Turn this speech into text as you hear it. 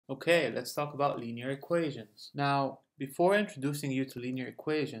Okay, let's talk about linear equations. Now, before introducing you to linear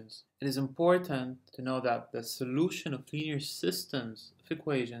equations, it is important to know that the solution of linear systems of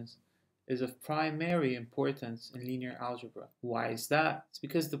equations is of primary importance in linear algebra. Why is that? It's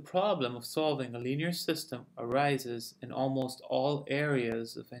because the problem of solving a linear system arises in almost all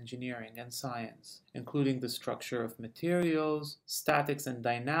areas of engineering and science, including the structure of materials, statics and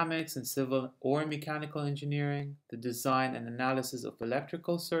dynamics in civil or mechanical engineering, the design and analysis of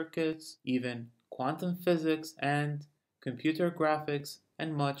electrical circuits, even quantum physics and computer graphics,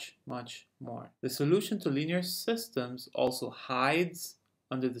 and much, much more. The solution to linear systems also hides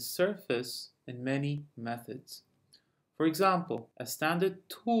under the surface in many methods. For example, a standard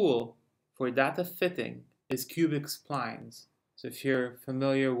tool for data fitting is cubic splines. So if you're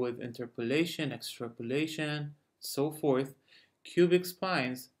familiar with interpolation, extrapolation, so forth, cubic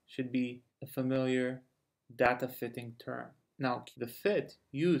splines should be a familiar data fitting term. Now, the fit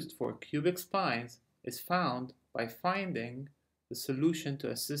used for cubic splines is found by finding the solution to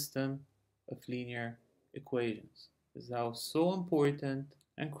a system of linear equations. This is how so important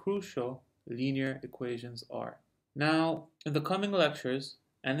and crucial linear equations are. Now, in the coming lectures,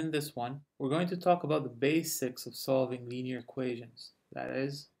 and in this one, we're going to talk about the basics of solving linear equations. That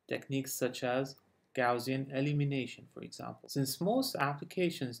is, techniques such as Gaussian elimination, for example. Since most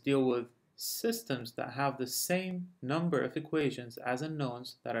applications deal with systems that have the same number of equations as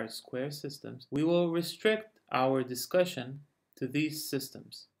unknowns that are square systems, we will restrict our discussion to these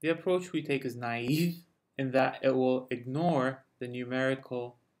systems. The approach we take is naive in that it will ignore the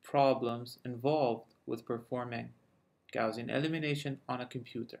numerical problems involved with performing Gaussian elimination on a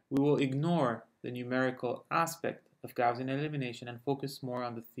computer. We will ignore the numerical aspect of Gaussian elimination and focus more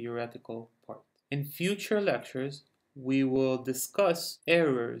on the theoretical part. In future lectures, we will discuss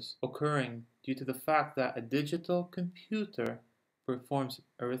errors occurring due to the fact that a digital computer performs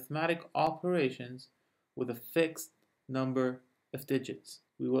arithmetic operations with a fixed number of digits.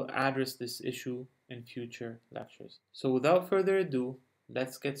 We will address this issue in future lectures. So without further ado,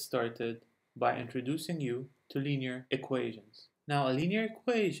 let's get started by introducing you to linear equations. Now, a linear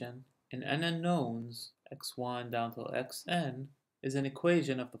equation in n unknowns, x1 down to xn, is an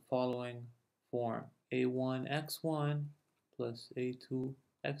equation of the following form: a1 x1 plus a2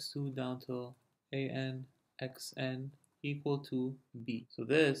 x2 down to an xn equal to b. So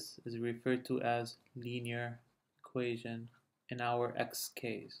this is referred to as linear equation in our x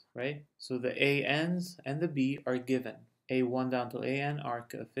case, right? So the an's and the b are given. a1 down to an are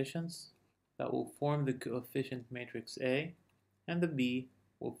coefficients that will form the coefficient matrix A, and the b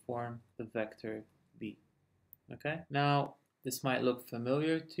will form the vector b. Okay? Now, this might look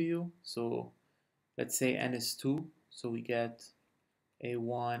familiar to you. So let's say n is 2, so we get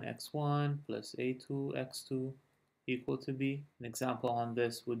a1 x1 plus a2 x2 equal to b. An example on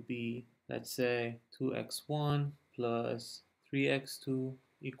this would be, let's say, 2x1 plus 3x2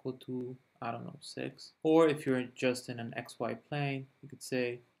 equal to, I don't know, 6. Or if you're just in an xy plane, you could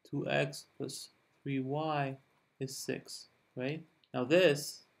say 2x plus 3y is 6, right? Now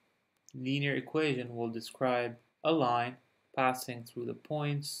this linear equation will describe a line passing through the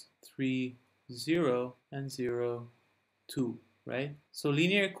points 3, 0, and 0, 2, right? So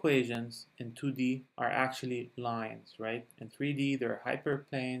linear equations in 2D are actually lines, right? In 3D, they're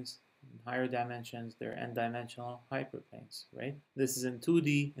hyperplanes. In higher dimensions, they're n-dimensional hyperplanes, right? This is in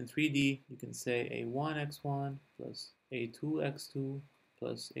 2D. In 3D, you can say a1x1 plus a2x2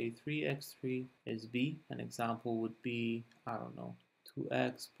 plus a3x3 is b. An example would be, I don't know,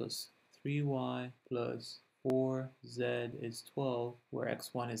 2x plus 3y plus 4z is 12, where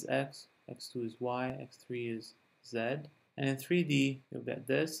x1 is x, x2 is y, x3 is z. And in 3D, you'll get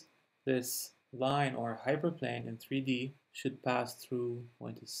this. This line or hyperplane in 3D should pass through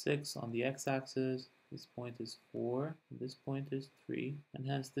point is 6 on the x-axis, this point is 4, and this point is 3, and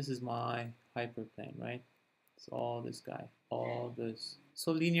hence this is my hyperplane, right? It's all this guy, all this.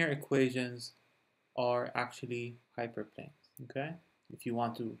 So linear equations are actually hyperplanes, okay? If you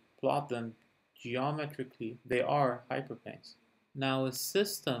want to plot them geometrically, they are hyperplanes. Now, a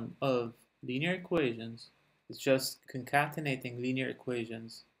system of linear equations is just concatenating linear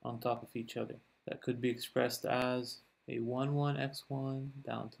equations on top of each other. That could be expressed as a11x1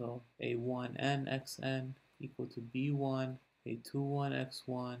 down to a1nxn equal to b1,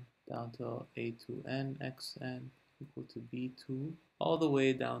 a21x1 down to a2nxn equal to b2, all the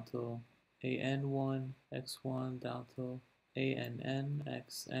way down to an1x1 down to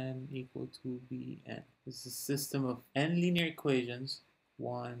annxn equal to bn. This is a system of n linear equations,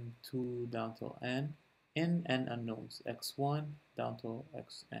 1, 2 down to n unknowns, x1 down to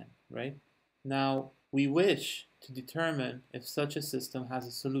xn, right? Now, We wish to determine if such a system has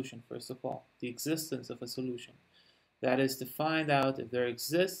a solution, first of all, the existence of a solution. That is to find out if there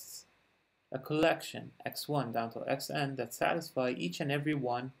exists a collection, x1 down to xn, that satisfy each and every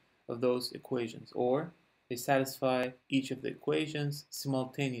one of those equations, or they satisfy each of the equations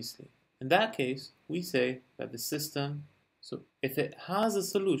simultaneously. In that case, we say that the system, so if it has a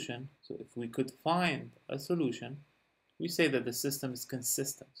solution, so if we could find a solution, we say that the system is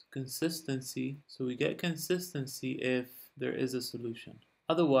consistent. Consistency, so we get consistency if there is a solution.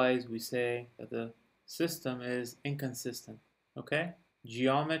 Otherwise, we say that the system is inconsistent. Okay?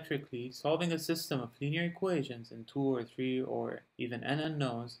 Geometrically, solving a system of linear equations in 2 or 3 or even n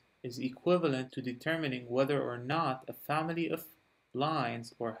unknowns is equivalent to determining whether or not a family of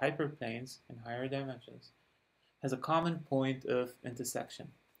lines or hyperplanes in higher dimensions has a common point of intersection.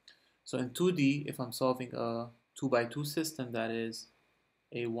 So in 2D, if I'm solving a 2 by 2 system, that is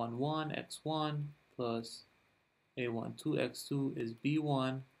a11 x1 plus a12 x2 is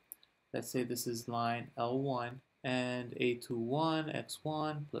b1. Let's say this is line L1, and a21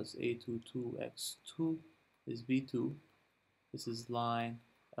 x1 plus a22 x2 is b2. This is line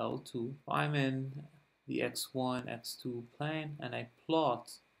L2. I'm in the x1 x2 plane, and I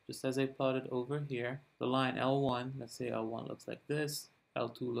plot, just as I plotted over here, the line L1. Let's say L1 looks like this,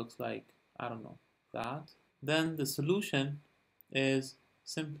 L2 looks like, I don't know, that. Then the solution is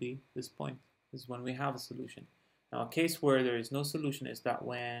simply this point. This is when we have a solution. Now, a case where there is no solution is that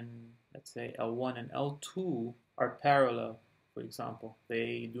when, let's say, L1 and L2 are parallel, for example.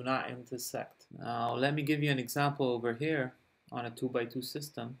 They do not intersect. Now, let me give you an example over here on a 2 by 2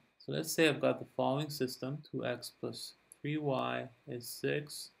 system. So let's say I've got the following system. 2x plus 3y is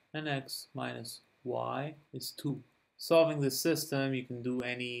 6, and x minus y is 2. Solving this system, you can do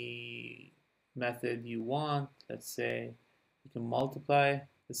any method you want. Let's say you can multiply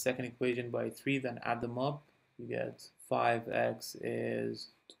the second equation by 3, then add them up. You get 5x is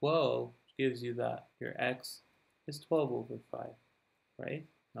 12, which gives you that your x is 12 over 5, right?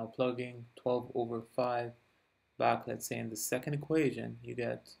 Now plugging 12 over 5 back, let's say in the second equation, you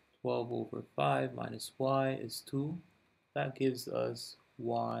get 12 over 5 minus y is 2. That gives us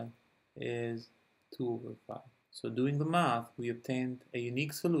y is 2 over 5. So doing the math, we obtained a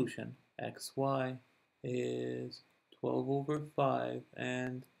unique solution. xy is 12 over 5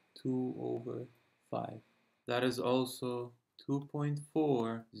 and 2 over 5. That is also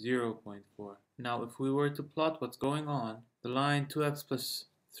 2.4, 0.4. Now, if we were to plot what's going on, the line 2x plus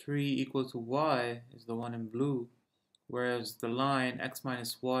 3 equal to y is the one in blue, whereas the line x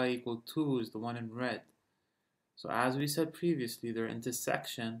minus y equal 2 is the one in red. So as we said previously, their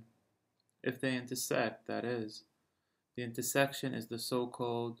intersection, if they intersect, that is, the intersection is the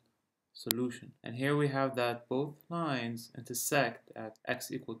so-called solution. And here we have that both lines intersect at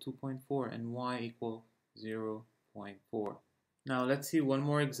x equal 2.4 and y equal 0.4. Now let's see one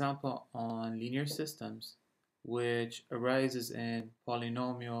more example on linear systems which arises in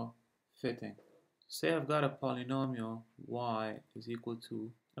polynomial fitting. Say I've got a polynomial y is equal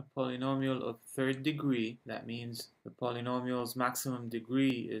to a polynomial of third degree. That means the polynomial's maximum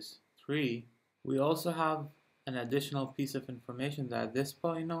degree is 3. We also have an additional piece of information that this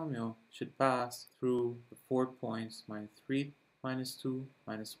polynomial should pass through the 4 points -3, -2,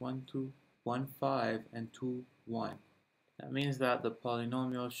 -1, 2, 1, 5, and 2, 1. That means that the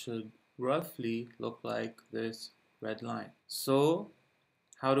polynomial should roughly look like this red line. So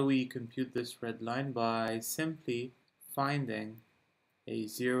how do we compute this red line? By simply finding a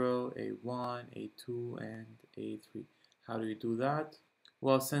 0, a 1, a 2, and a 3. How do we do that?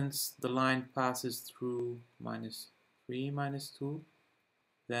 Well, since the line passes through -3, -2,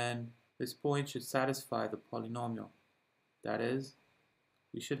 then this point should satisfy the polynomial. That is,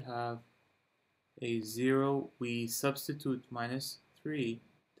 we should have a 0. We substitute -3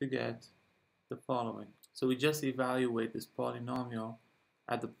 to get the following. So we just evaluate this polynomial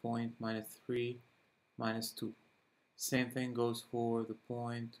at the point -3, -2. Same thing goes for the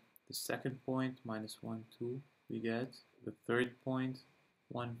point, the second point, -1, 2. We get the third point,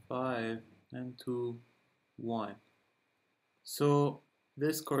 1, 5, and 2, 1. So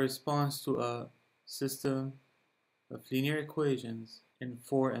this corresponds to a system of linear equations in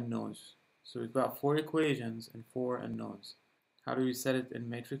 4 unknowns. So we've got 4 equations and 4 unknowns. How do we set it in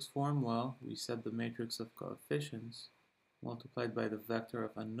matrix form? Well, we set the matrix of coefficients multiplied by the vector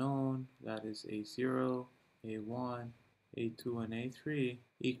of unknown, that is a0, a1, a2, and a3,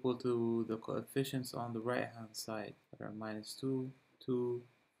 equal to the coefficients on the right hand side, that are -2, 2,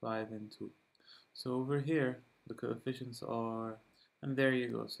 5, and 2. So over here, the coefficients are, and there you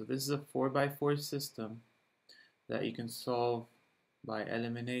go. So this is a 4 by 4 system that you can solve by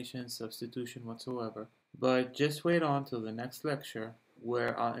elimination, substitution, whatsoever. But just wait on till the next lecture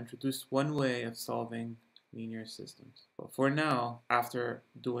where I'll introduce one way of solving linear systems. But for now, after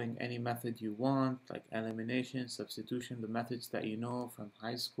doing any method you want, like elimination, substitution, the methods that you know from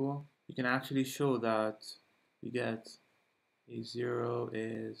high school, you can actually show that you get A0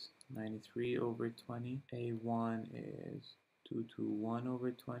 is 93 over 20, A1 is 221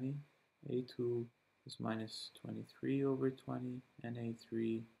 over 20, A2 is minus 23 over 20, and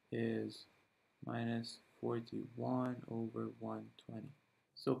A3 is minus 41 over 120.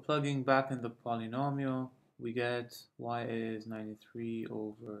 So plugging back in the polynomial, we get y is 93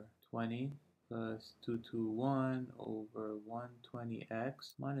 over 20 plus 221 over 120x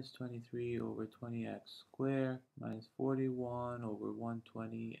minus 23 over 20x squared minus 41 over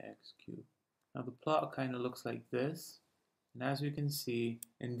 120x cubed. Now the plot kind of looks like this, and as you can see,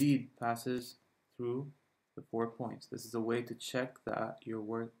 indeed passes through the 4 points. This is a way to check that your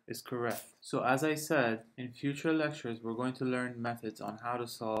work is correct. So as I said, in future lectures we're going to learn methods on how to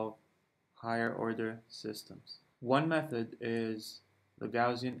solve higher order systems. One method is the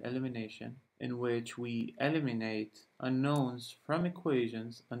Gaussian elimination, in which we eliminate unknowns from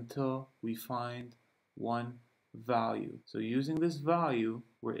equations until we find one value. So using this value,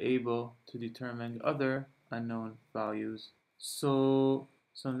 we're able to determine other unknown values. So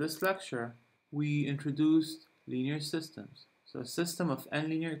in this lecture, we introduced linear systems. So a system of n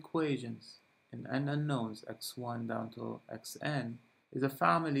linear equations and n unknowns, x1 down to xn, is a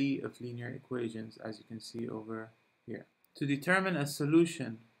family of linear equations, as you can see over here. To determine a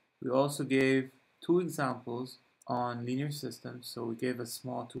solution, we also gave two examples on linear systems. So we gave a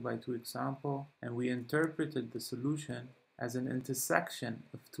small 2x2 example, and we interpreted the solution as an intersection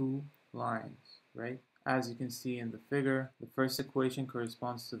of two lines, right? As you can see in the figure, the first equation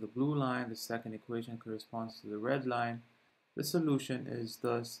corresponds to the blue line, the second equation corresponds to the red line. The solution is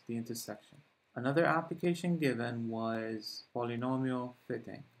thus the intersection. Another application given was polynomial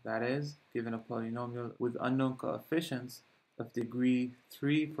fitting. That is, given a polynomial with unknown coefficients of degree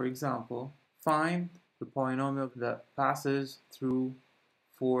 3, for example, find the polynomial that passes through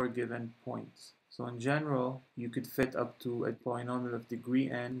 4 given points. So in general, you could fit up to a polynomial of degree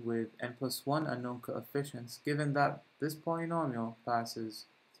n with n plus 1 unknown coefficients, given that this polynomial passes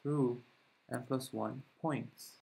through n plus 1 points.